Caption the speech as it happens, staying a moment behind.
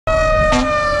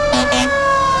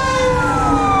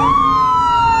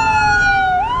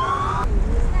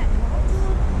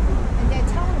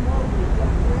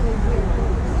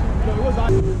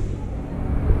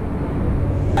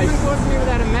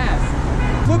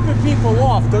flipping people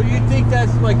off, don't you think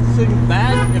that's like something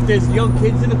bad if there's young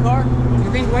kids in the car?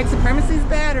 You think white supremacy is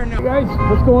bad or no? Hey guys,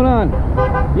 what's going on?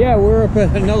 Yeah, we're up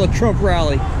at another Trump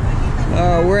rally.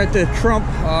 We're at the Trump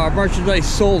merchandise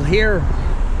sold here,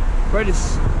 right at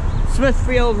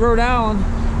Smithfield, Rhode Island.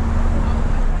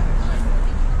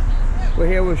 We're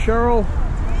here with Cheryl.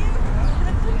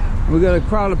 We got a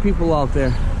crowd of people out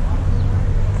there.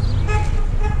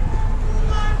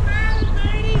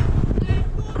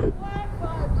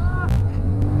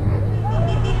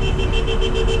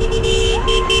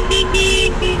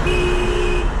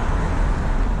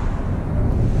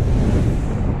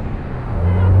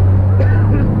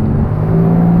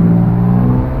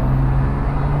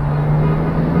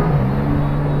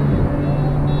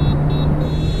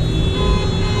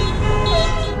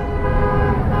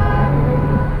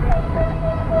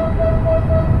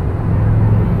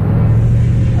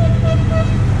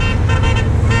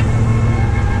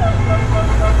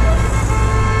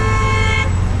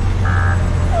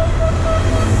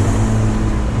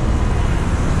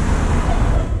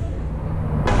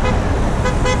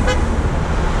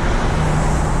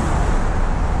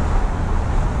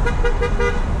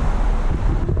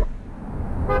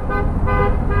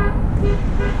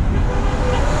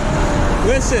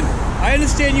 Listen, I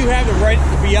understand you have the right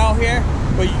to be out here,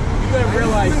 but you gotta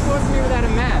realize. You're supposed to be without a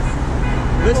mask.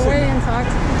 Listen, go away and talk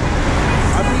to me.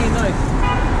 I'm being nice.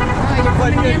 No, you're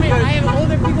coming near me. I have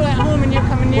older people at home, and you're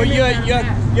coming near me.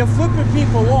 You're flipping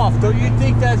people off. Don't you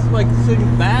think that's like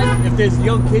something bad if there's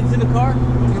young kids in the car?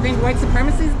 You think white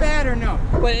supremacy is bad or no?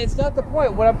 But it's not the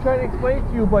point. What I'm trying to explain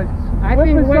to you, but I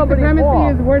think white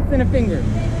supremacy is worse than a finger.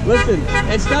 Listen,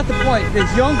 it's not the point.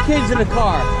 There's young kids in the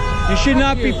car. You should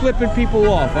not be flipping people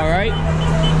off, all right?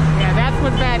 Yeah, that's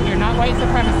what's bad here, not white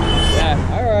supremacy. Yeah,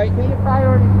 all right. Get your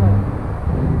priorities right.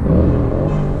 No,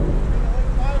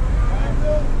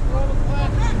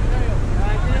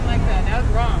 I didn't like that. That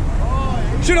was wrong.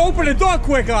 Should open the door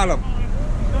quick on them. You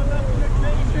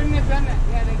shouldn't have done that.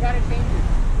 Yeah, they gotta change it.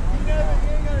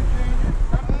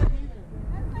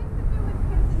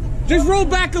 Just roll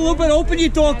back a little bit, open your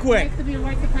door quick. It needs to be a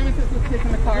white supremacist with kids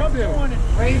in the car too.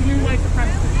 Raise new white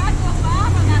supremacists.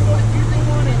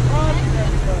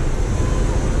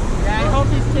 Yeah, I hope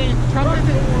he's changed. Trump isn't.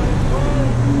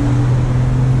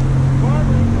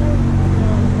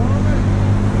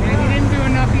 Yeah, he didn't do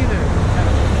enough either.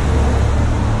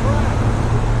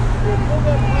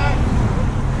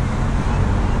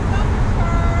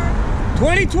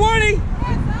 2020.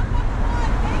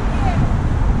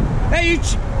 Hey,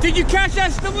 did you catch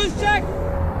that stimulus check?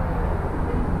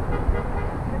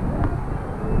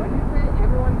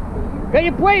 Got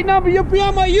your plate number, you'll be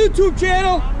on my YouTube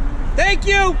channel. Thank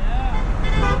you.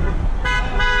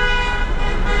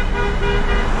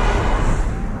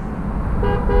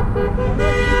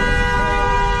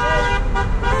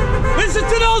 Listen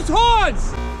to those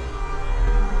horns.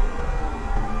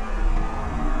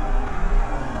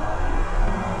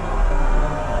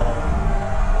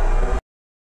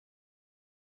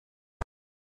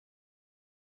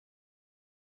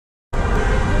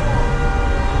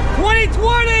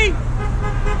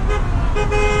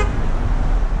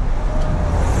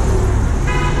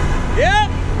 Yep.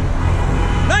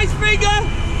 Nice finger.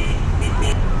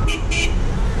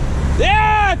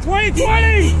 Yeah,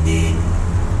 2020.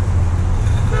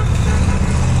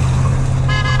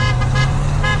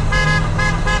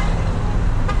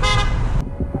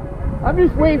 I'm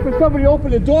just waiting for somebody to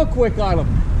open the door quick on him.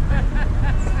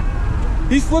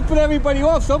 He's flipping everybody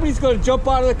off. Somebody's going to jump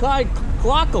out of the car and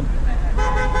clock him.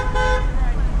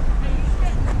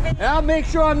 And I'll make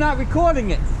sure I'm not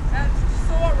recording it. That's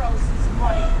Soros'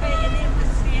 money, paying him to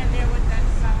stand there with that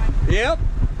sign. Yep.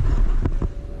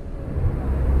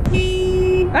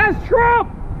 That's Trump!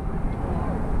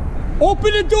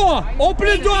 Open the door! Open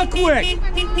the door quick!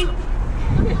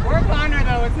 Work on her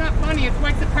though, it's not funny, it's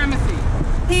white supremacy.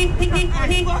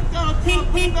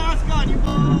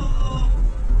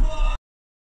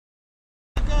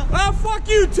 Oh, fuck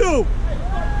you too!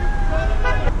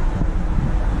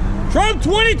 Trump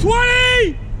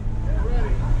 2020!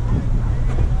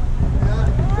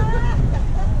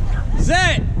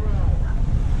 Zed!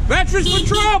 Veterans for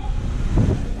Trump!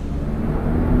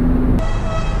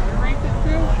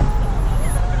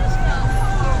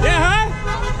 Yeah, huh?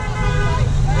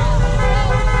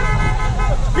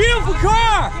 Beautiful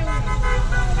car!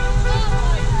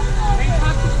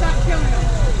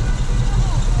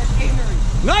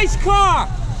 Nice car!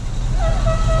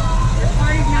 Your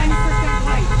party's 90%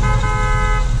 white.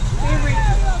 Stay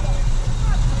racist.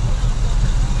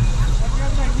 What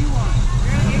government you want?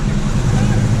 You're ignorant.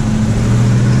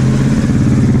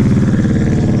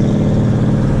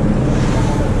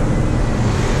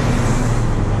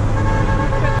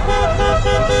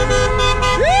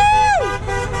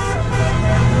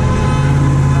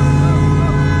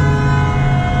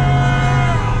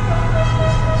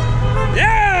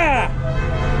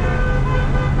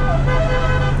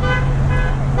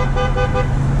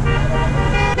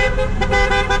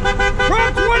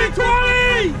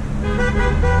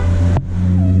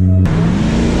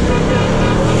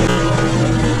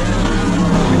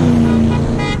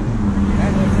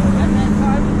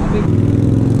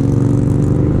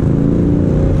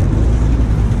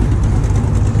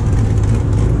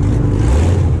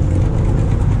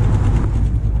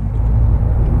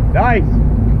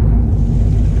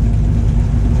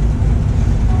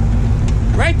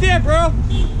 Right there, bro.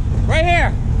 Right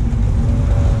here.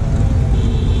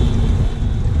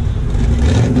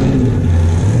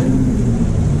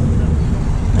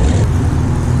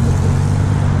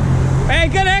 Hey, I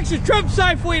got an extra Trump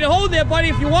sign for you to hold there, buddy,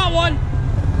 if you want one.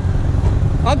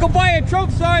 I'll go buy a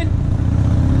Trump sign.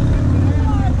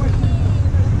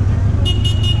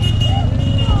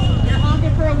 You're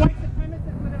honking for a white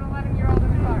supremacist with an 11-year-old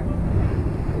in the car.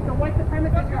 It's a white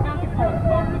supremacist you're honking for.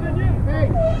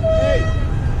 Hey!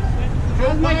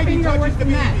 How's my finger worse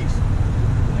than that?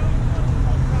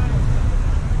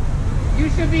 You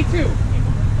should be too.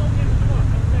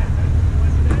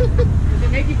 Does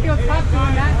it make you feel tough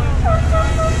doing that?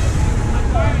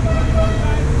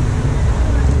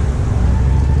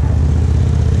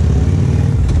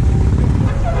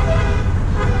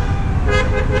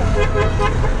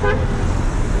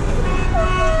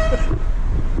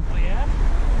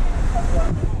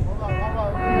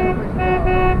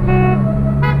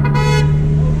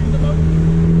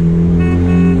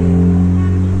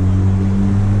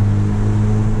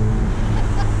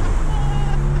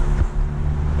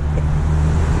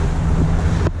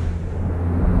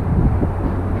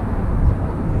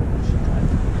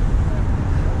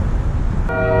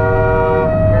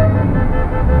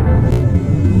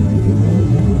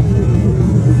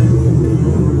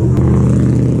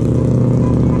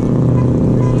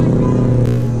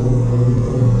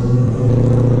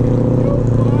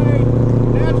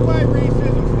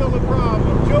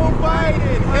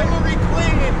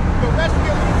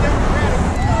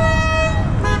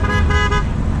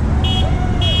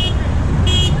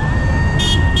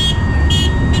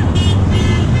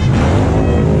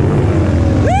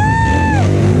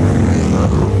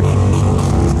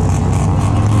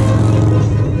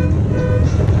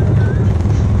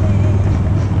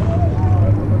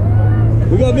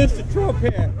 We got Mr. Trump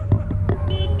here.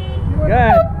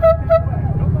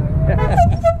 Good.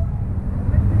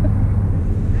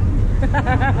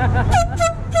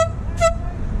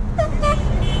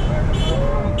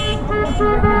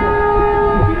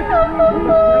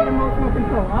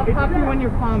 I'll talk to you when you're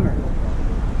calmer.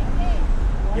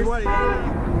 I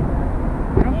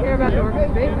don't care about the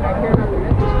organization, I care about the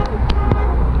message.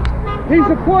 He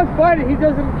supports Biden. He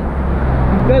does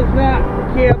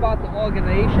not care about the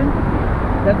organization.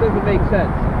 That doesn't make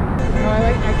sense. No,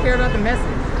 I care about the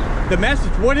message. The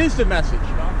message? What is the message?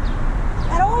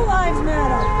 That all lives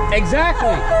matter.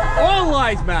 Exactly. All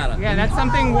lives matter. Yeah, that's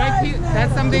something white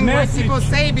people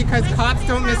say because cops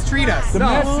don't mistreat us.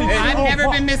 I've never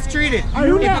been mistreated.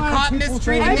 If a cop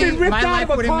mistreated me, my life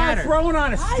wouldn't matter. Thrown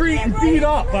on a street and beat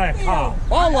up by a cop.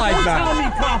 All lives Tell matter.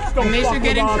 me cops don't. And they should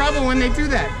get in trouble when they do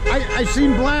that. I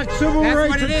seen black civil That's rights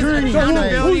what it is. attorneys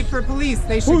Accountability for police.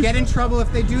 They should get in trouble if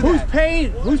they do that.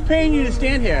 Who's paying you to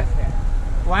stand here?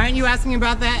 Why aren't you asking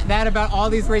about that about all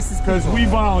these racist people? Because we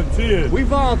volunteered. We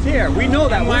volunteer. We know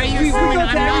that. And why are you we assuming go I'm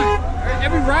to not?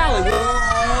 every rally.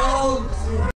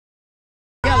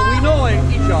 Yeah, we know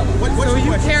each other. So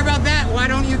you care about that? Why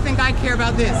don't you think I care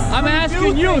about this? I'm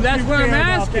asking you. That's what I'm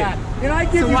asking. And I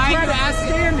give So you why are you credit for asking?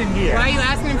 standing here. Why are you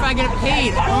asking if I get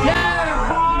paid?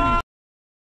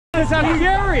 Because I'm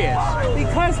curious.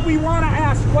 Because we want to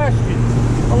ask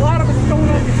questions. A lot of us don't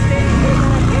understand.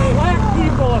 Black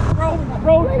people are throwing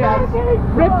protests,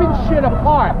 ripping shit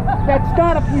apart. That's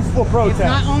not a peaceful It's protest.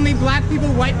 not only black people,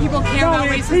 white people care about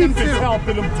racism Antifa's too.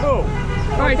 helping them too.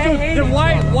 All right, so then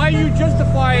why you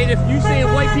justify it if you say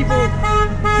white people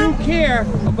do care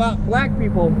about black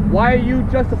people? Why are you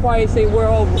justifying saying we're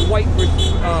all white?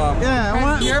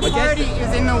 Because your party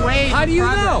is in the way. How do you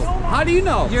know? How do you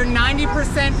know? You're 90%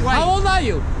 white. How old are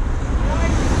you?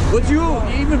 Was you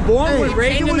even born when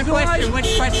Reagan Changing was the question. alive?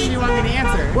 Which question do you want me to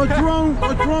answer? What's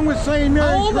wrong with saying Merry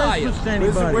How old are you? Christmas to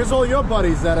anybody? Where's all your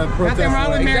buddies that have protested? Nothing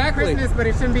wrong with Merry Exactly. Christmas, but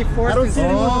it shouldn't be forced. I don't see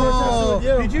anyone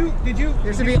protesting with you. Did you?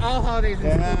 There should be all holidays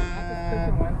in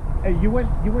school. Hey, you went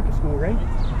to school, right?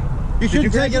 You should you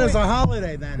take it as graduate? a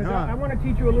holiday then, I huh? want to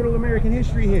teach you a little American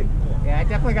history here. Yeah, I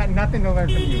definitely got nothing to learn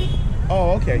from you.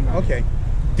 Oh, okay, okay.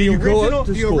 The you go original,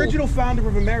 to the school? original founder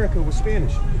of America was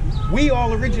Spanish. We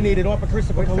all originated off of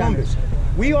Christopher Columbus.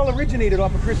 We all originated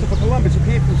off of Christopher Columbus, who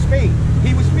came from Spain.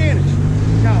 He was Spanish.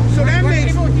 No. So that were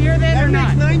makes people here then or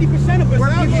that not? makes 90% of us Were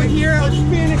out people here- of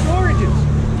Spanish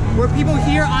origins. Were people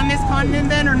here on this continent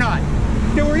then or not?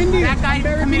 There were Indians. That guy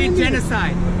American committed Indians.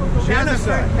 genocide.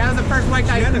 Genocide. That was the first white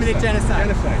guy who committed genocide.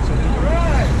 Genocide.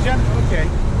 So, okay.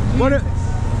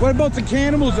 What about the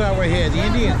cannibals that were here, the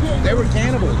Indians? They were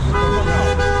cannibals.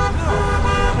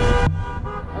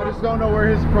 How do just don't know where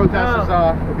his protesters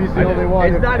are. If he's the only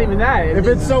one. It's not even that. If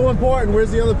it's so important,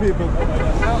 where's the other people?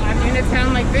 Well, I'm in a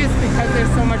town like this because there's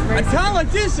so much A racism. town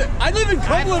like this, I live in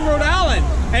Cumberland, Rhode Island,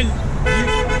 and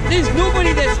there's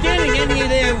nobody that's standing any of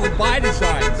there with Biden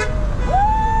signs.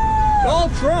 It's all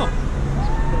Trump.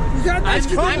 That's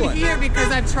I'm Cumberland. here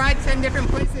because I've tried 10 different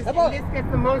places, and this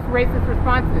gets the most racist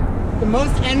responses. The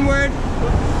most N-word,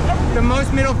 the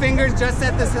most middle fingers just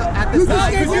at the side.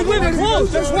 Because you live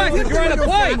close, that's why, because you're on a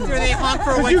bike. After they honk for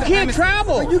a Because white you can't supremacist.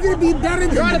 travel. You're going to be better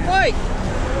than You're on a them. bike.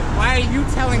 Why are you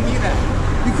telling me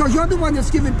that? Because you're the one that's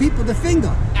giving people the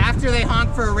finger. After they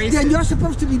honk for a racist. Then you're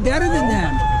supposed to be better than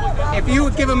them. If you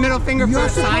would give a middle finger for You're a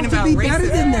sign supposed to about be better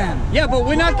racism. than them. Yeah, but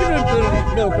we're not giving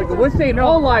a middle finger. We're saying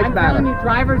all lives I'm telling matter. you,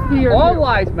 drivers here. All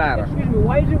lives matter. Excuse me,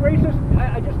 why is it racist?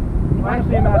 I just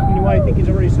honestly am asking you why you think he's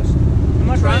a racist. I'm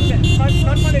not trying to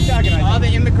antagonize. All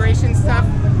the immigration stuff,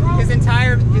 his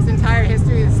entire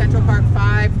history, the Central Park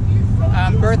 5,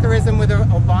 birtherism with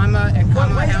Obama and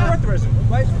Kamala Why is Harris. birtherism?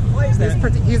 Why is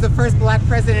that? He's the first black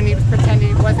president. He was pretending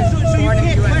he wasn't So you born in the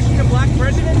can't U.S. question a black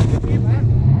president? You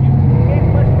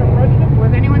can't question a president?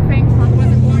 Was anyone saying Trump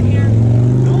wasn't born here?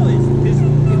 No,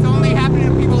 It's only happening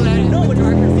to people that no, with it's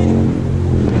darker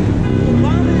skin.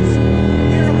 Obama's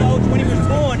whereabouts when he was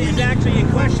born is actually in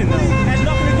question, though. Has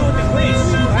nothing to do with his race.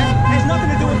 What? Has nothing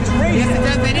to do with his race. Yes, it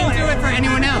does. They didn't do it for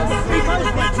anyone else.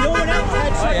 Because no one else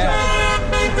had such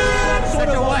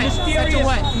Such a what? mysterious, Such a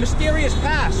what? mysterious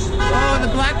past. Oh,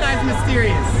 the black guy's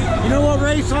mysterious. You know what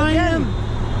race I am?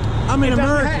 I'm an It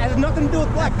American. has nothing to do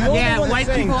with black. You're Yeah, the one white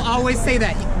that's saying people that. always say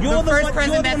that. You're The first one-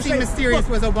 president you're that the seemed one saying- mysterious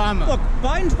was Obama. Look,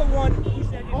 Biden's the one who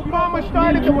said Obama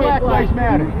started the Black Lives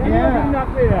Matter. Yeah,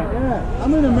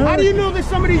 I'm an American. How do you know that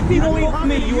some of these you people don't ain't vote for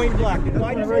me, you ain't black. Did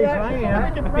Biden say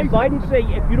that? Did Biden say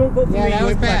if you don't vote for Yeah, me, that you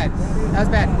was ain't black? bad. That was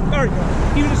bad. Or,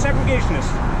 he was a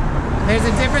segregationist. There's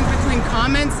a difference between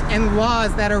comments and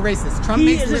laws that are racist. Trump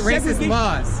He makes is a racist segregation-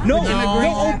 laws. No, with no,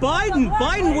 immigration.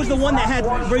 Biden was the one that had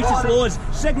racist laws,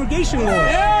 segregation laws.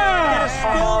 That is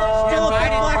still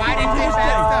affect black people Biden to did this bad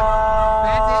day. stuff.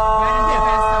 Biden did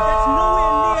bad stuff. That's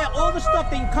nowhere near all the stuff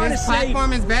that you kind of His say.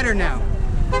 platform is better now.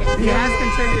 He has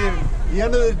contributed. At the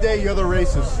end of the day, you're the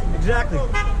racist. Exactly.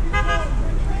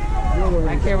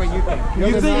 I care what you think.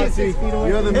 You're the Nazi.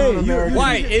 You're the non-American.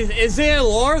 Why? Is there a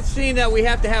law saying that we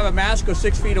have to have a mask or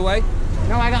 6 feet away?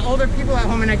 No, I got older people at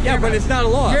home and I care. Yeah, but about it's not a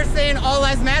law. You're saying all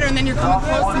lives matter and then you're coming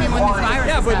close to me when this virus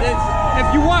Yeah, is but happening.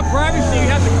 if you want privacy, you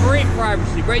have to create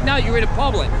privacy. Right now, you're in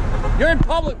public. You're in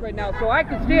public right now, so I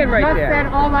can stand right Just there. said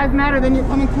all lives matter, then you're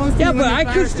coming close to Yeah, me. but when I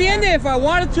this could virus is stand there happening. if I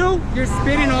wanted to. You're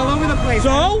spitting all over the place.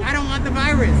 So? I don't want the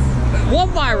virus. What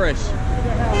virus?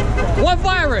 What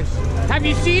virus? Have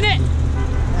you seen it?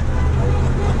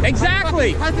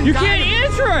 Exactly. My cousin You died can't of it.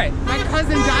 answer it. My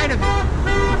cousin died of it.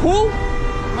 Who?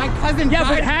 My cousin Yeah, died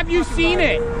but of have you fucking seen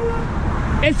virus.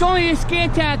 it? It's only a scare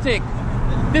tactic.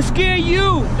 To scare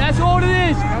you. That's all it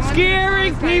is.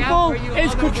 Scaring people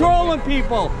is controlling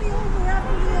people.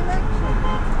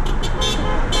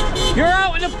 You're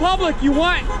out in the public. You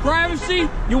want privacy.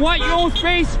 You want your own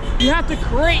space. You have to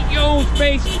create your own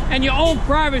space and your own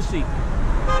privacy.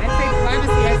 I said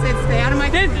privacy. I said stay out of my.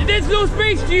 There's no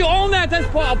space. Do you own that? That's a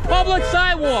public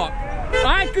sidewalk.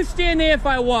 I could stand there if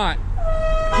I want.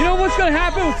 You know what's going to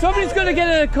happen? Somebody's going to get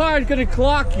in a car and going to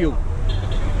clock you.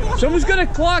 Someone's going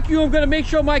to clock you. I'm going to make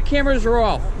sure my cameras are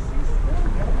off.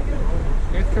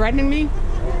 You're threatening me?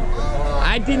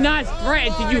 I did not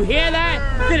threaten. Did you hear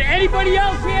that? Did anybody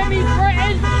else hear me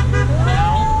threaten?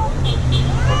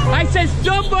 I said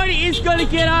somebody is going to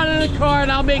get out of the car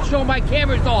and I'll make sure my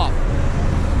camera's off.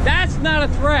 That's not a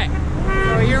threat.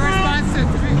 So your response to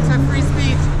free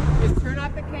speech is turn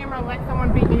off the camera and let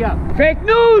someone beat me up. Fake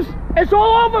news. It's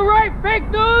all over, right? Fake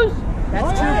news.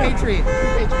 That's true patriot. True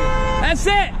patriot. That's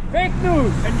it. Fake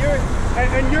news.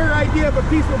 And your idea of a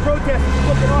peaceful protest is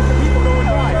flipping off the people going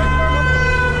by.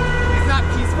 It's not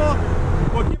peaceful.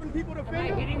 Or giving people the Am I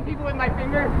finger? hitting people with my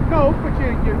finger? No, but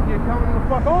you're telling them to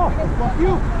fuck off. Fuck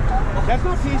you. That's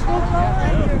not peaceful.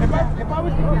 If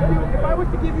I was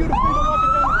to give you the finger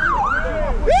walking down the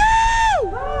street,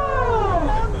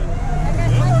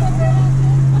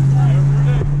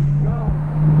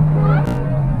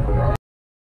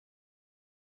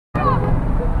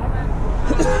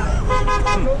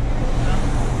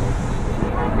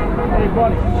 Hey,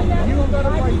 buddy. you don't got a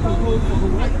right to vote for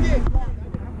who I did.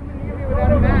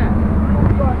 Without a mask.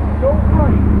 But don't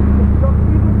fight. Some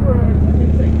people burn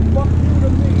and say, fuck you to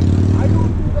me. I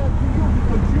don't do that to you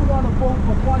because you want to vote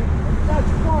for Biden.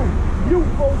 That's fine. You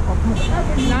vote for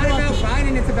whoever It's you not want. about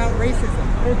Biden, it's about racism.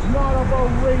 It's not about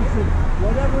racism.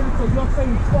 Whatever it is, so you're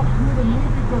saying fuck you to me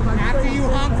because I'm After saying you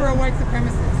honk for a white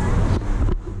supremacist.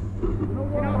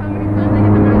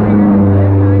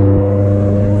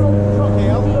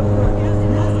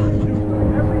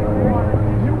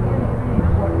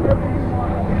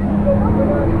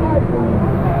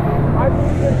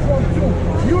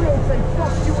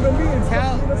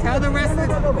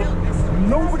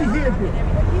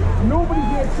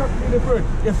 the bird.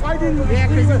 If I didn't Yeah,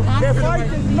 'cause agree you with, honked if for I the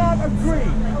did bird. not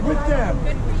agree with them,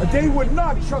 they would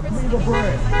not chuck me the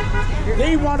bird.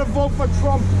 They want to vote for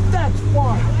Trump, that's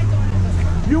fine.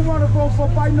 You want to vote for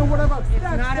Biden or whatever, It's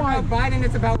that's not fine. about Biden,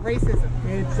 it's about racism.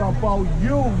 It's about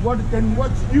you. Then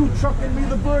what's you chucking me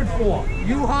the bird for?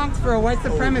 You honked for a white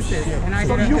supremacist, and I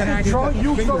So did you and I can did.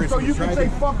 so you can say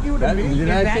fuck you to me? Did Is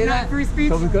I that say not that? free speech?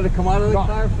 Someone's gonna come out of the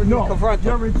car for No, confront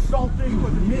them. you're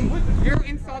insulting me. You're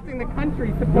insulting the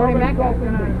country supporting that guy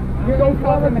tonight. You're Don't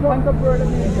insulting the country. bird at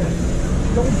me again.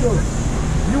 Don't do it.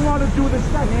 You want to do this?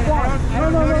 That's Man, fine. I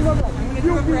don't No. notice. I'm gonna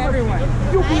do it for everyone.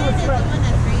 You be respectful.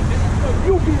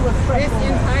 You be This respectful.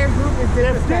 entire group is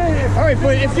disrespectful. All right,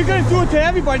 but if you're gonna do it to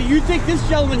everybody, you think this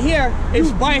gentleman here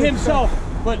is by himself.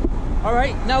 But, all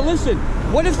right, now listen.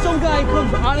 What if some guy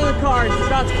comes out of the car and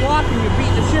starts clocking you,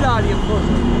 beating the shit out of you for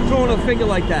throwing a finger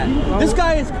like that? This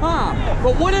guy is calm.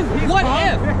 But what if?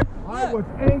 I was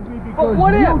angry because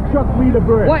what you if? chucked me the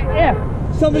bird. What if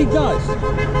somebody does?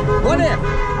 What if?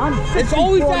 I'm 64 It's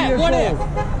always that. years What old.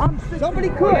 if? I'm 64 Somebody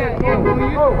could. Yeah, will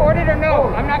you support it or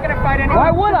no? I'm not gonna fight anyone. Why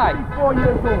would I? 64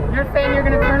 years old. You're saying you're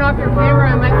gonna turn off your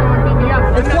camera and let someone beat me up.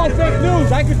 I'm It's not called gonna- fake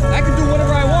news. I could do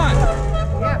whatever I want.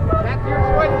 Yeah, that's your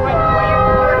choice. What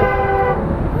you're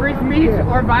supporting. Free speech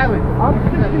or violence. I'm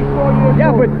 64 years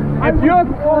Yeah, old. but if you're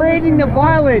creating the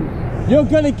violence, you're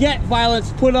gonna get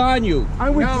violence put on you. I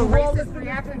would No, do all this. racist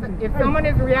reactions. If someone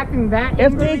is reacting that If they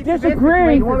angrily to this, it's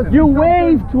disagree, racism. you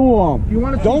wave to them. You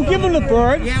wanna Don't give them the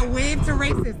bird. Yeah, wave to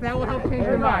racist. That will help change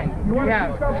your mind.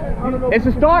 Yeah. It's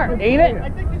a start, ain't it?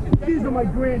 These are my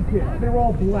grandkids. They're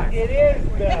all black. It is.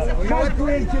 My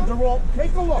grandkids are all.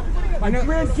 Take a look. My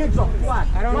grandkids are black.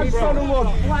 I don't my need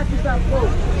son-in-law is black as that road.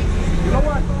 You know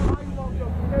what? I love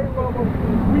them. They love them.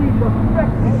 We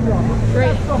respect each other. Great.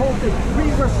 That's the whole thing. We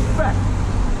respect.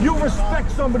 You respect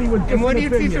somebody with different And what do you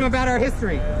teach opinions. them about our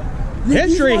history?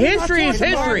 History He's is talking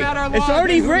history. about our It's laws.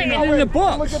 already written in the Look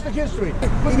books. at the history.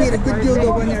 They need a good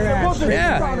dildo when they're ass.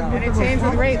 Yeah. And it changed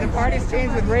with Reagan. The parties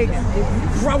changed with Reagan.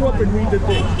 Grow up and read the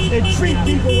thing. And treat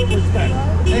people with respect.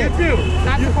 You too.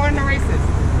 Not supporting the racists.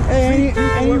 Any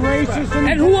racism?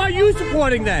 And who are you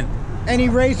supporting then? Any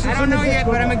racism? I don't know yet,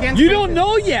 but I'm against You racism. don't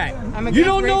know yet. I'm You against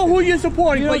don't know racism. who you're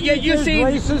supporting, but yet you're saying.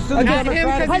 racist in the Not him, Democratic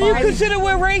because How do you Biden- consider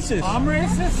we're racist? I'm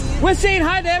racist. We're saying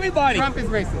hi to everybody. Trump is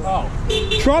racist.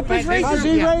 Trump is But- racist. How's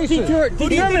he Yeah. racist?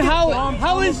 Determine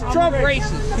how is Trump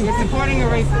racist? He's supporting a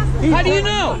racist. How do you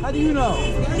know? How do you know?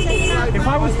 If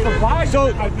I was for Biden,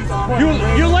 So I'd be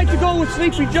supporting you like to go with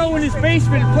Sleepy Joe in his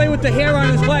basement and play with the hair on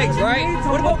his legs, right?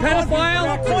 What about pedophile?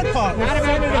 Not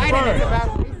about Biden, it's about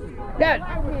racism. Yeah.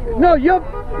 No, you're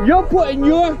putting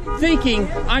your thinking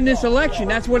on this election.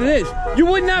 That's what it is. You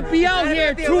would not be out not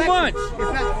here about the 2 election. months. It's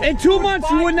not- In 2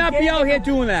 months, you would not be out here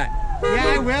doing that.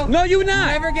 Yeah, I will. No, you're not.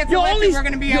 Whoever gets You elected, we're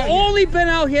gonna be you out here. only been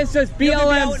out here since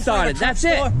BLM started. That's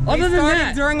it. They Other than started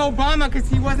that, during Obama because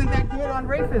he wasn't that good on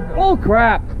racism. bull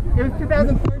crap. It was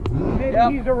 2013.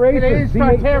 He's a racist. They didn't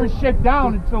start tearing shit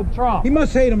down until Trump. He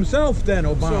must hate himself then,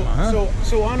 Obama, huh?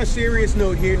 So on a serious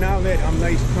note here, now that I'm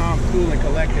nice, calm, cool, and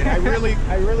collected, I really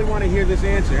want to hear this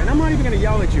answer. And I'm not even going to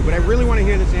yell at you, but I really want to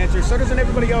hear this answer. So doesn't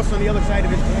everybody else on the other side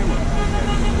of this camera.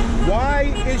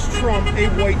 Why is Trump a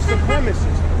white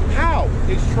supremacist? How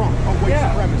is Trump a white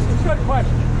supremacist? Good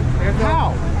question.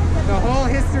 How? The whole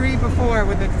history before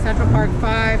with the Central Park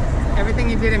 5, everything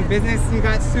he did in business, he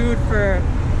got sued for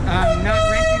not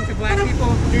renting to black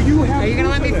people. Do you have Are you gonna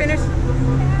let me proof of finish?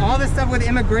 All the stuff with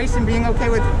immigration, being okay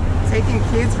with taking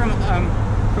kids from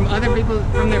other people,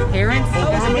 from their parents. They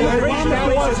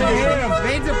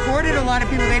deported a lot of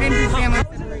people. They didn't do family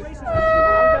separation.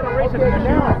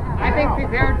 I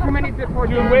think there are too many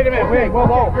deportations. Dude, wait a minute. Wait,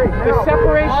 whoa. The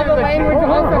separation All the of the language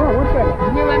Hold on, also. 1 second.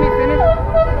 Can you let me finish?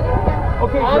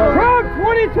 Okay, All the- Trump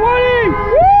 2020. Woo!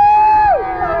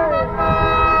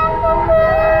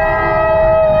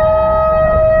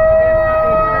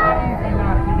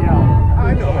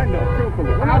 I know.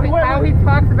 Truthfully. How he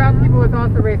talks about people is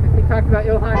also racist. He talks about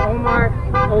Ilhan Omar,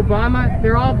 Obama.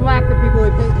 They're all black, the people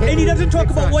who hit And he doesn't talk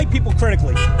picks about on. white people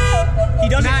critically. He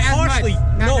doesn't Not as harshly. much.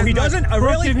 Not No, as he much. doesn't.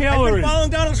 Really? and Have Hillary. been following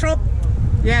Donald Trump?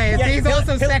 Yeah, he's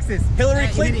also sexist. Hillary Yeah,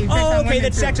 he Clinton. picks on Oh, okay, women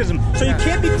that's too. sexism. So Yeah. you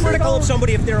can't be critical of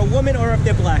somebody if they're a woman or if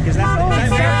they're black. Is that Very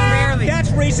rarely.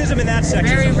 That's racism and that's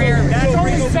sexism. Very rarely. That's It's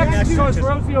only racism and sex that's because sexism.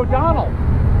 Rosie O'Donnell.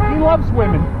 He loves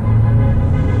women.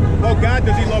 Oh, God,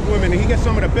 does he love women? And he gets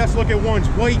some of the best looking ones.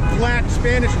 White, black,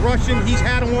 Spanish, Russian. He's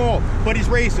had them all, but he's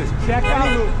racist. Check out.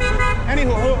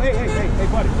 Anywho, oh, hey,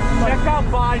 buddy. Check out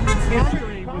Biden's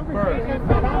history with birth.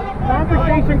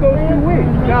 Conversation goes 2 weeks.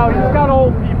 Now, he's got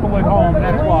old people. people at home,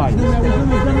 that's why.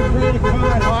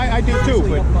 No, I do too,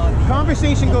 but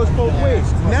conversation goes both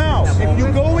ways. Now, if you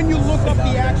go and you look up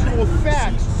the actual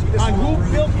facts on who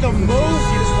built the most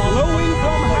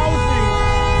low-income housing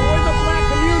for the black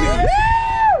community,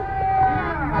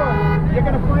 you're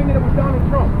going to find that it was Donald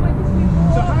Trump.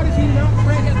 So how does he not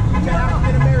rent to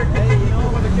African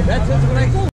Americans? That's his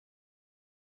right.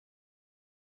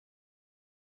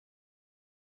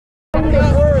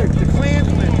 The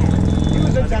Klansman. He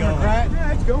was a Democrat.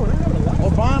 Yeah, it's going.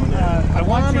 Obama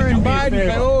and Biden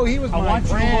said, oh, he was my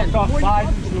friend. I want you to look up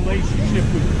Biden's relationship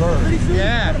with Bird.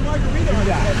 Yeah.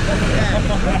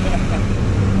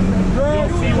 You'll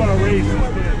see what a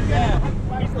racist is. Yeah.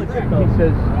 He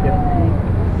says,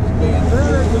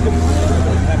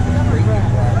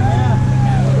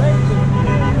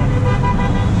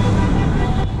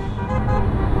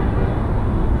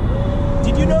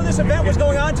 Did you know this event was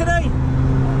going on today?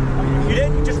 You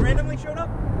did? You just randomly showed up?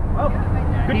 Oh,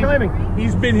 good timing.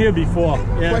 He's been here before.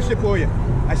 Yeah. Question for you.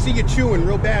 I see you chewing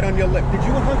real bad on your lip. Did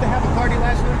you and Hunter have a party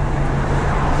last night?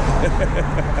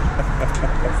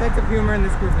 The sense of humor in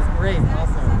this group is great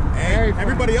also. Very funny.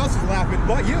 Everybody else is laughing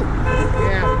but you.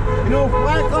 Yeah. You know, if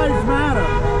Black Lives Matter,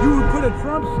 you would put a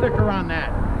Trump sticker on that.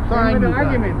 Sign the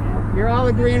argument. You're all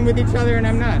agreeing with each other and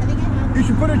I'm not. You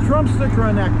should put a Trump sticker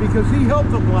on that because he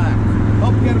helped the blacks.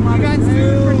 Helped get them out You got of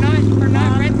sued for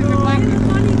not renting the black people.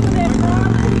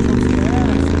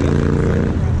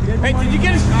 Hey, did you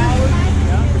get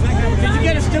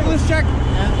a stimulus check?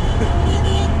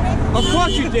 Of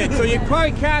course you did, so you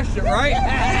probably cashed it, right?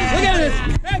 Look at this.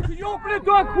 Hey, could you open the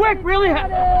door quick? Really?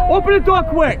 Open the door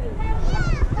quick.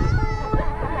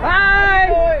 Hi!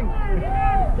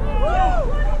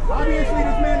 Obviously,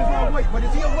 this man is not white, but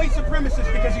is he a white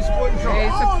supremacist because he's supporting Trump?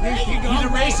 He's a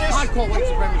racist? Hardcore white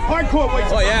supremacist. Hardcore white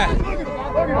supremacist. Oh, yeah.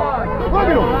 Look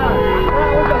at him.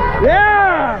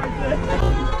 Yeah!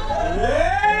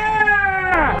 yeah!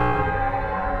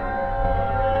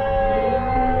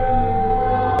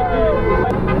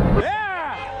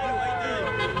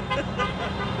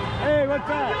 Hey, what's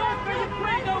up?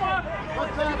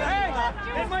 What's up? Hey,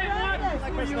 they might want this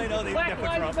for you. Black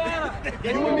Lives Matter.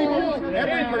 You and me,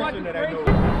 every person that I know.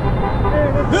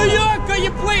 New York, got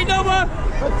your plate number?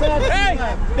 Hey,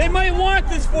 they might want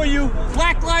this for you.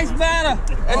 Black Lives Matter.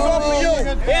 That's all for you.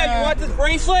 Yeah, you want this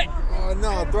bracelet?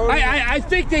 No, throw it. I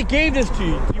think they gave this to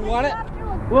you. You want it?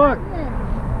 Look,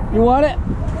 You want it?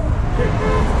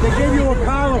 they gave you a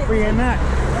collar for your neck.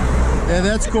 Yeah,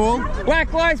 that's cool.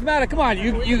 Black Lives Matter. Come on,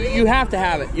 you have to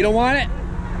have it. You don't want it?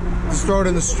 Just throw it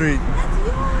in the street.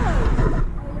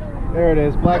 There it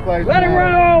is. Black Lives Let Matter. him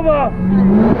run over.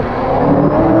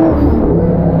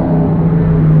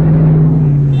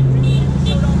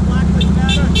 Showed up Black Lives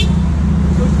Matter. It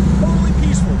was totally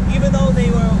peaceful, even though they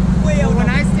were way out. When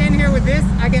I stand here with this,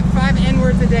 I get 5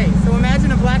 N-words a day. So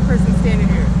imagine a black person standing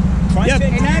here. Yep.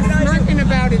 And I'm smirking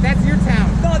about it. That's your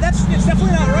town. No, it's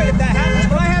definitely not right if that happens,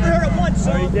 but I haven't heard it once,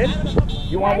 so. Already did?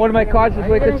 You want one of my cards so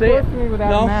we can see it? Close to me without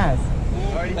No? a mask.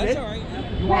 Already did? That's alright.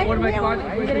 You want one of my cards so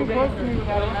we can Getting see close it? to me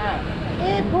without a mask.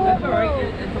 That's alright.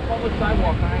 It's a public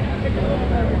sidewalk. You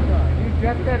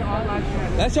just said online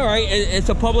chat. That's alright. It's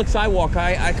a public sidewalk.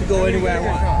 I could go anywhere I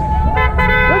want.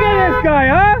 Look at this guy,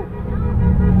 huh?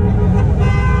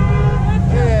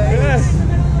 Yes.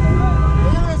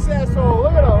 Look at this asshole.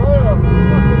 Look at him. Look at him.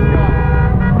 Fuck this guy.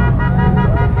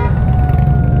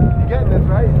 You getting this,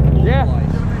 right? Yeah.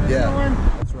 Yeah,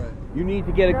 that's right. You need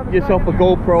to get yourself a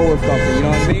GoPro or something, you know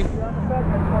what I mean?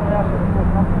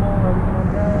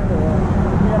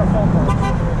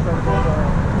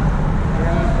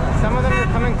 Some of them are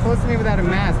coming close to me without a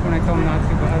mask when I told them not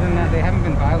to, but other than that, they haven't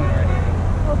been violent or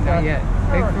anything. Not yet.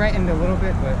 They threatened a little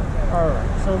bit, but. Alright.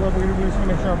 So look, we just want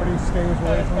to make sure everybody stays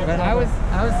away from But I was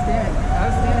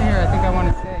standing here. I think I want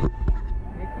to stay.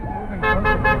 They keep moving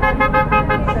closer.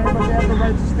 But they have the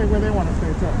right to stay where they want to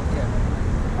stay, too. Yeah.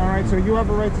 Alright, so you have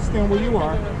a right to stand where you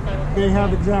are. They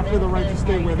have exactly the right to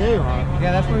stay where they are.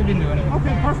 Yeah, that's what we've been doing.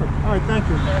 Okay, perfect. Alright, thank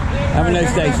you. Have a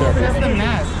nice day, sir. Just the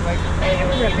mask. Like,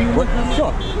 What?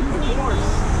 Sure.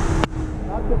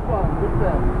 Not the fun, good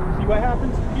friend. See what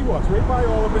happens? He walks right by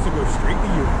all of us and goes straight to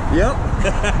you. Yep.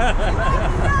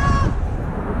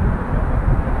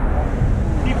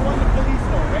 People on the police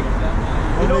though, right?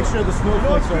 We'll make sure the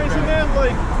snowflakes are crazy, man?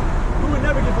 Like, who would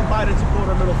never give a Biden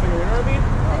supporter a middle finger, you know what I mean?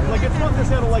 Like, it's not this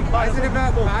handle like why Biden. is it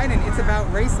about Biden? It's about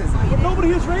racism. But nobody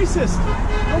here is racist.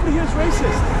 Nobody here is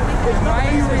racist. It's not Why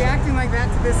are you racism. reacting like that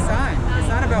to this sign? It's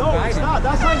not about No, Biden. it's not.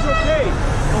 That sign's okay.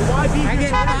 But why be I here?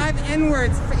 get 5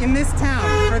 N-words in this town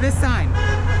for this sign.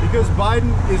 Because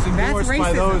Biden is endorsed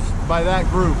by that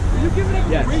group.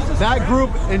 Yes. That group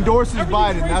endorses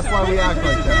Biden. That's why we act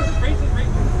like that.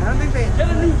 I don't think they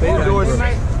endorse it.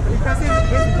 Because his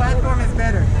platform is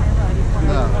better.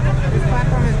 No. His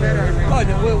platform is better. Oh,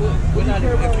 no, we're not.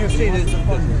 If you see this,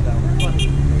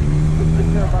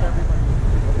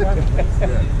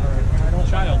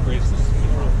 Child racist.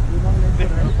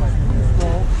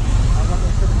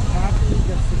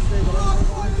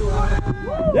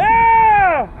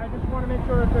 Yeah! I just want to make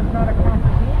sure that there's not a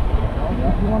competition.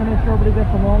 You want to make sure everybody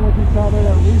gets along with each other.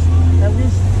 At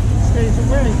least stays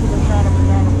away so there's not a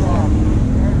problem.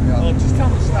 Well, just tell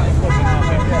him to stop flipping off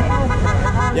everybody.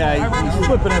 Yeah, he's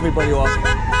flipping everybody off.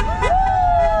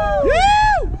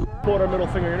 Quarter middle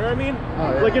finger, you know what I mean?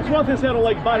 Like, it's one thing to say I don't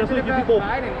like Biden. It's like people.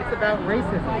 Biden, it's about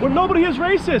racism. Well, nobody is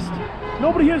racist.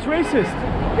 Nobody is racist.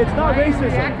 It's not Why are you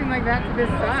racism. reacting like that to this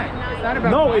sign? It's not about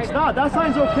No, Biden. it's not. That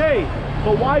sign's okay.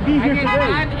 But why be here I get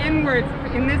today? 5 N-words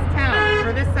in this town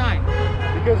for this sign.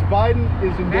 Because Biden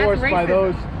is endorsed by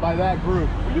racism. by that group.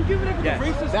 Are you giving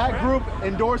everything racist? That group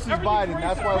endorses Biden.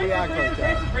 That's why we act like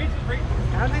that.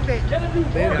 I don't think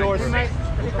They endorse might,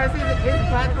 because his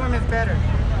platform is better.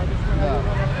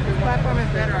 His platform is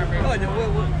better. Oh, no,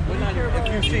 we're not. If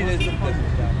you see this, I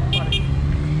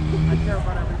care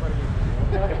about everybody.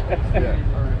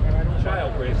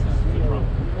 Child racist.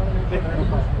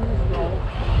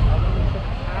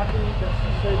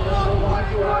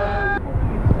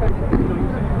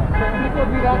 People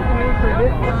do that to me for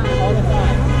this sign all the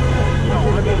time. No,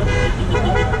 but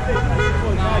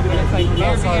it's like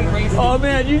they're being racist. oh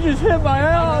man, you just hit my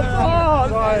ass. Oh,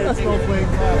 Sorry, it's no blame.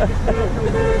 I'm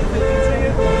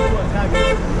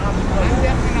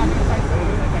definitely not going to fight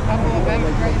someone. Like a couple of them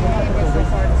threatened me, but so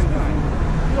far it's been fine.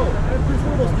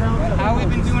 How we've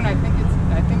been doing, I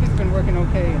think it's been working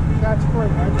okay. That's great.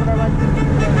 That's what I like to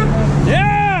do.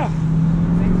 yeah!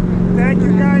 Thank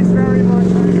you guys very much.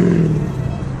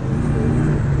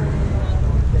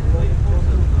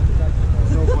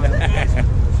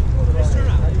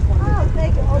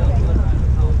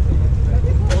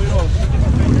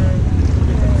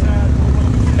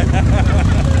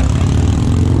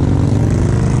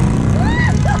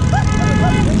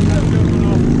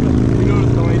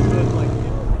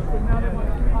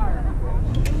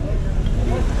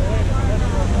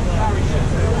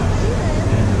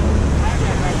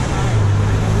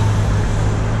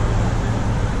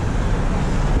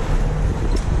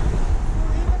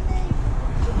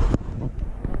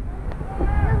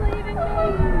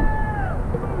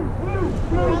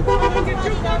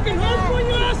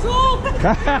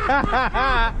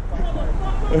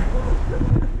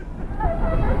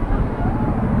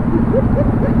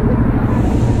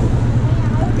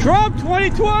 Trump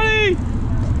 2020!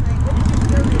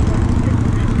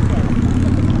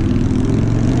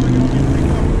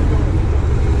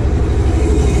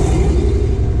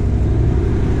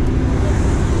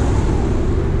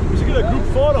 We should get a group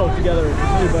photo together,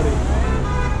 everybody.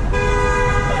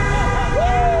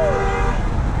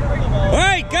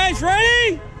 Alright, guys,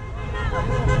 ready?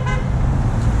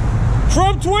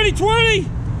 Trump 2020!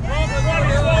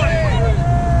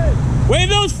 Wave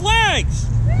those flags!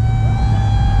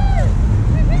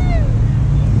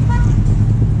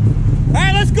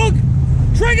 Alright, let's go!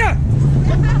 Trigger!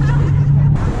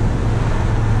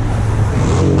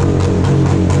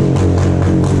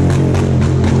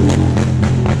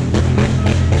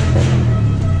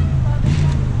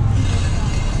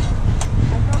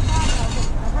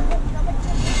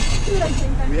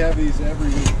 We have these every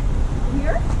week.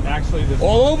 Actually, this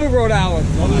All over Rhode Island.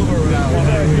 All over Rhode Island.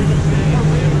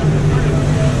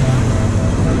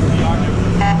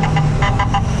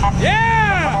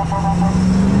 Yeah!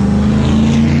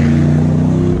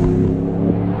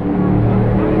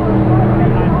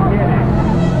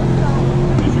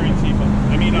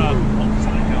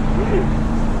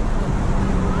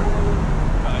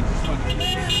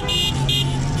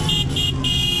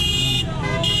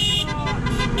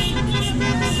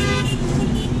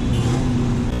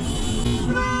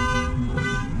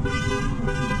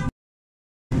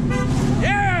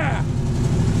 Yeah!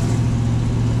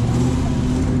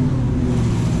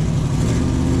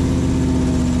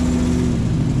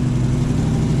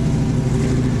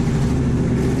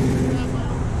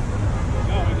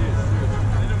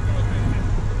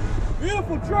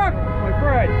 Beautiful truck, my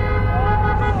friend.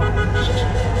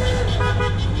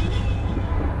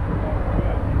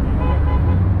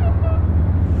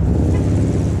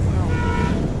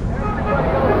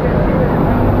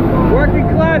 Working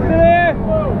class in there.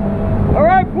 All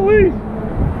right, police.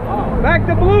 Back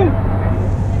to blue.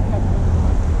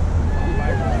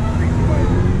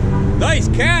 Nice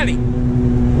caddy.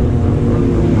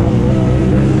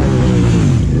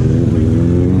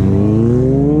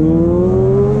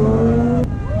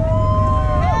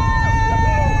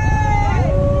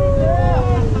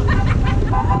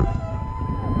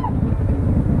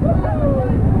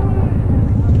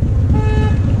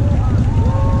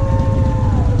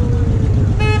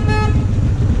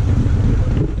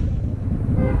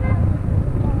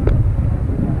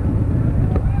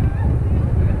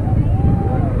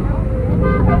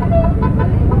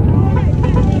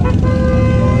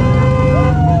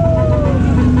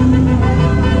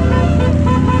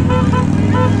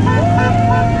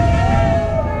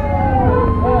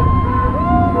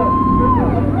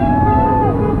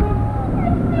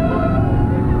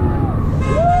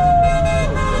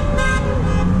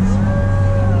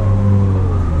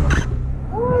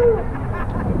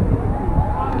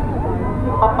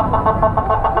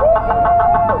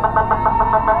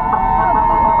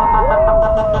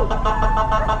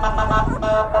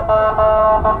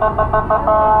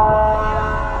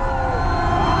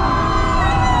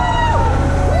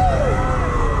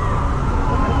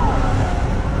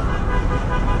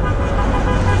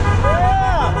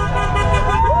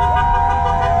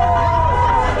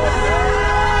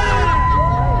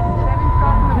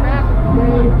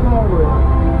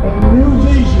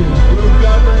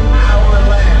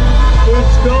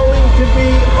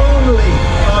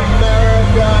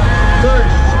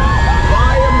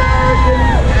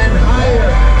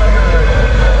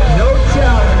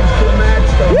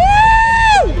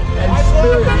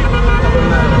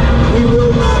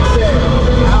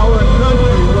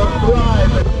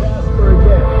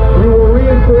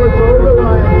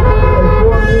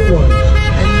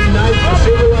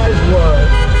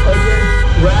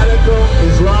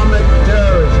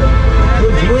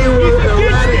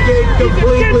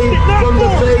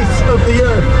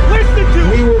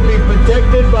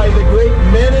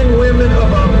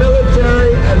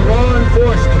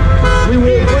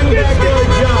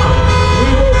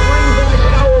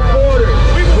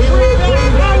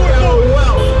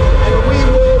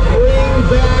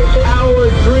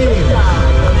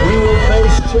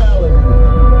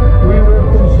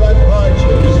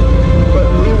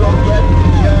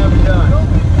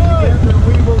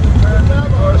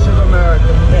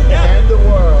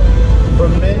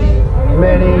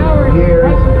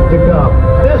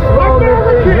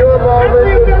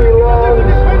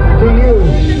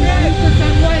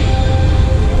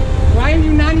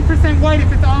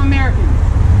 all Americans.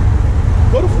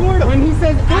 Go to Florida. When he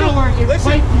says our, it's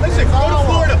listen, white people. listen, go to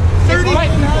Florida. 30 It's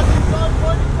white people.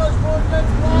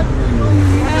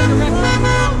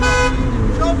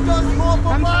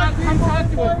 Come talk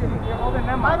to us. You're holding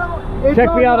them up.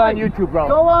 Check me out on YouTube, bro.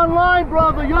 Go online,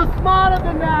 brother. You're smarter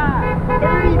than that.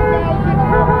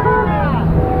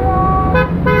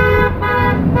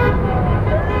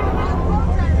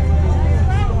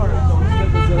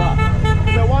 30,000 people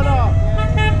So what up?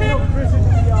 You know, Chris is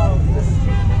the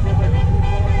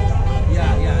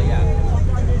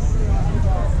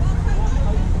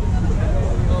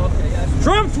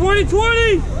Trump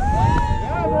 2020!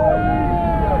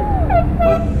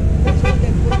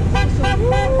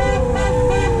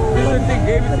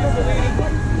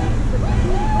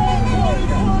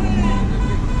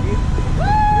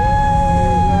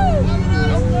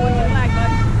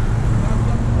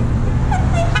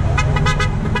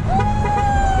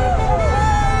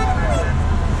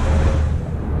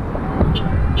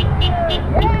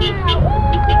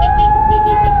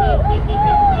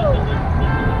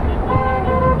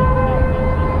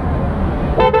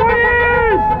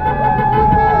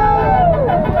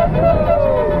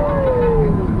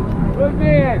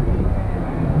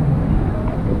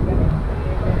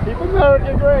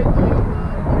 America great.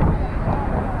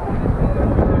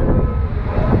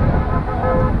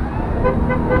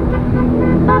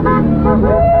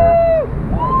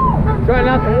 Try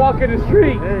not to walk in the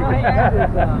street.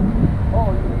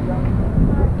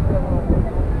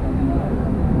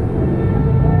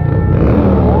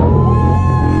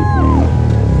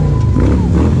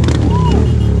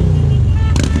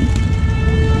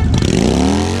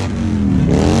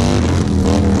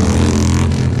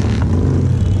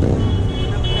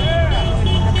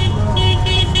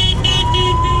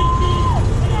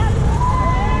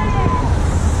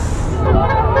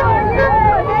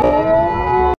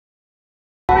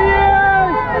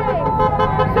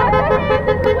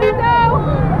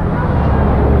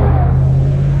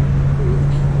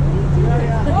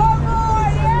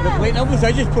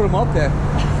 I just put them up there.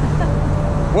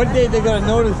 One day they're gonna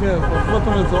notice flipping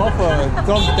us off,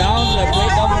 thumbs down, like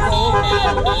plate numbers all over.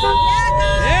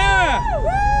 Yeah!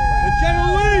 The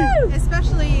General Lee!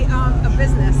 Especially a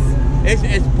business.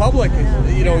 It's public.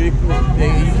 It's, you know, you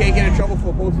can't get in trouble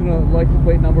for posting a license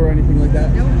plate number or anything like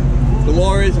that. Nope. The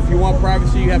law is if you want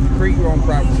privacy, you have to create your own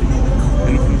privacy.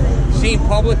 And if you're seen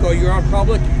public or you're on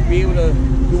public, you can be able to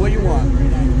do what you want.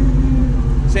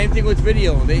 Same thing with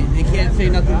video. They can't say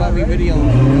nothing about me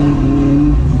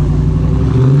videoing.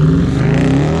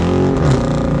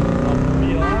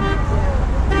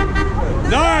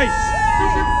 Nice!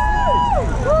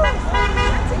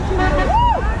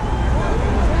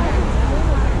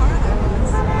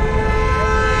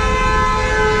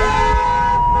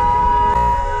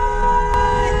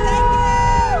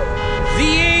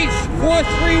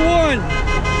 ZH431.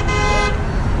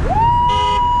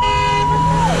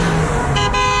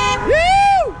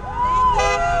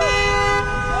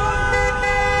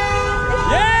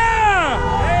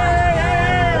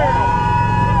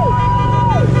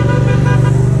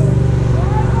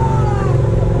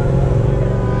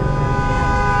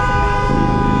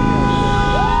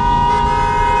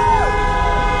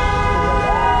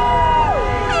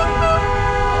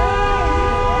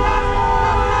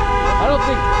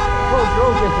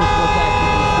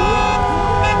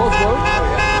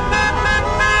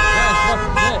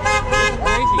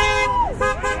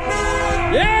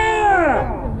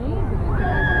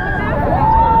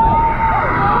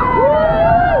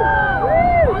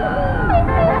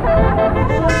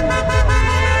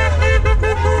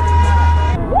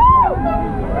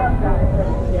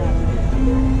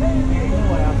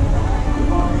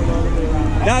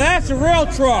 Now that's a real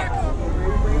truck.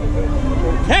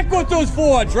 Heck with those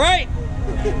Fords, right?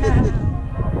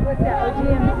 What's that,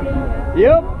 OGMC?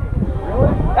 Yep.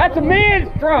 That's a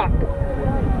man's truck.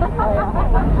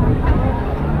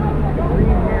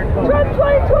 Trump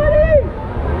 2020!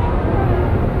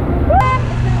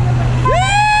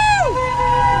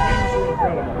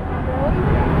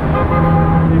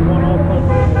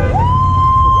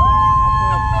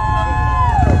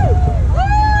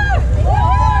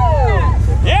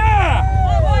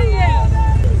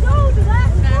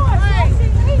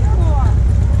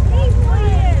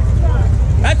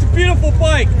 That's a beautiful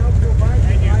bike.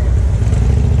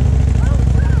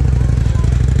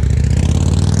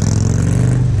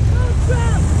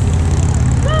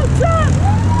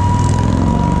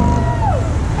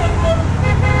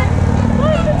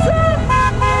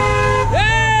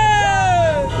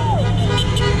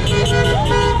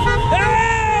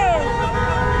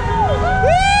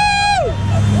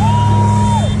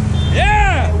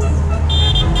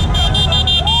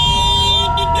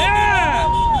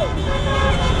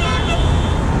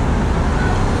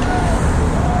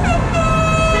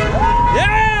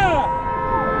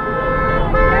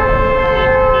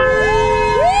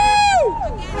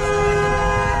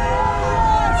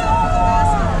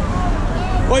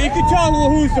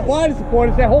 know who's the Biden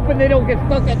supporters. They're hoping they don't get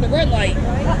stuck at the red light.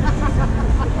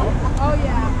 Oh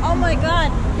yeah. Oh my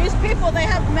God. These people, they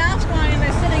have masks on and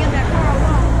they're sitting in their car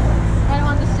alone. I don't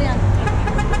understand.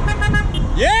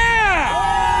 Yeah!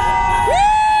 Woo!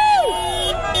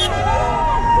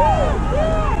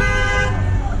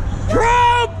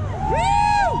 Trump!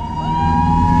 Woo!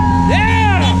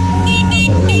 Yeah!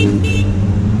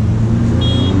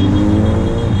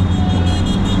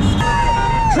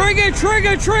 Trigger,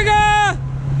 trigger, trigger!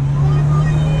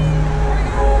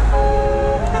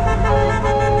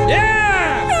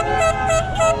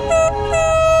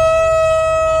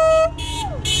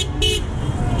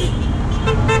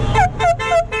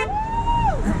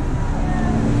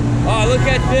 Oh, look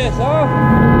at this, huh?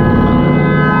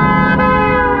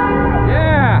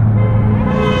 Yeah.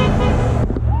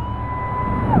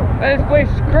 This place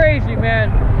is crazy, man.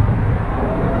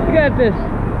 Look at this.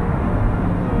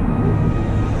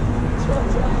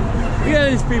 Look at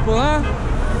these people, huh?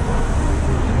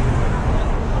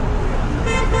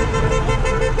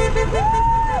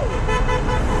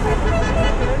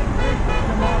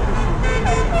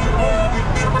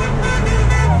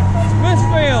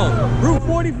 Smithfield, Route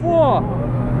 44.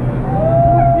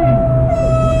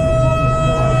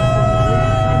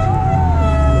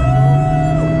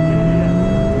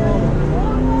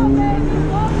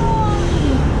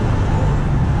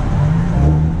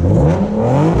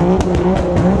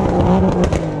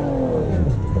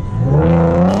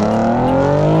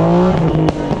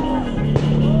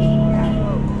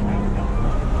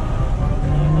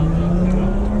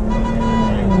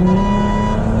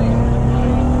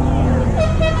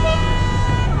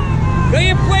 Got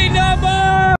your plate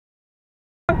number!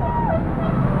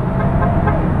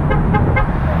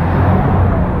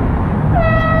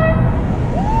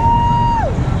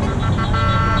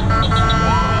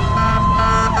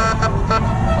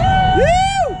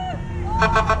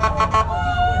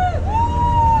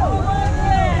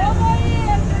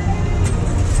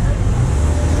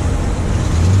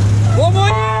 One more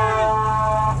year!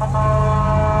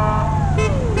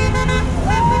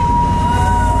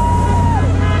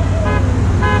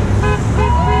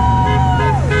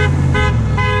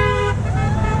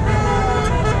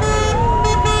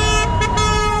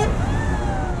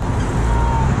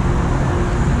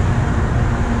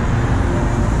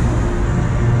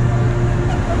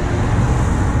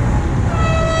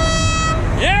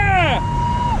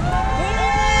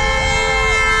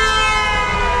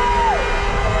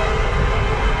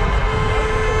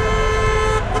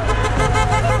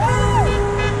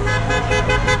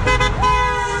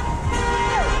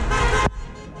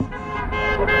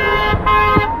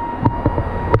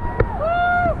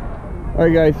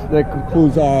 Alright guys, that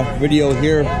concludes our video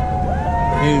here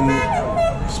in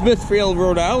Smithfield,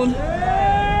 Rhode Island.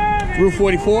 Route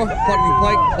 44, Putney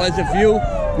Pike, Pleasant View.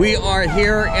 We are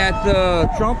here at the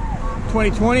Trump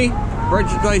 2020.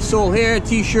 Merchandise sold here,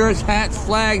 t-shirts, hats,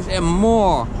 flags, and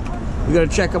more. We gotta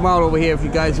check them out over here if you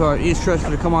guys are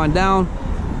interested to come on down.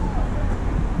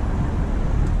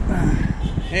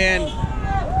 And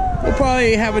we'll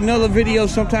probably have another video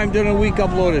sometime during the week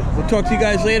uploaded. We'll talk to you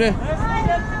guys later.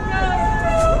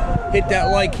 Hit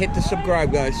that like, hit the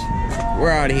subscribe, guys. We're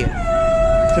out of here.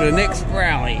 To the next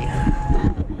rally.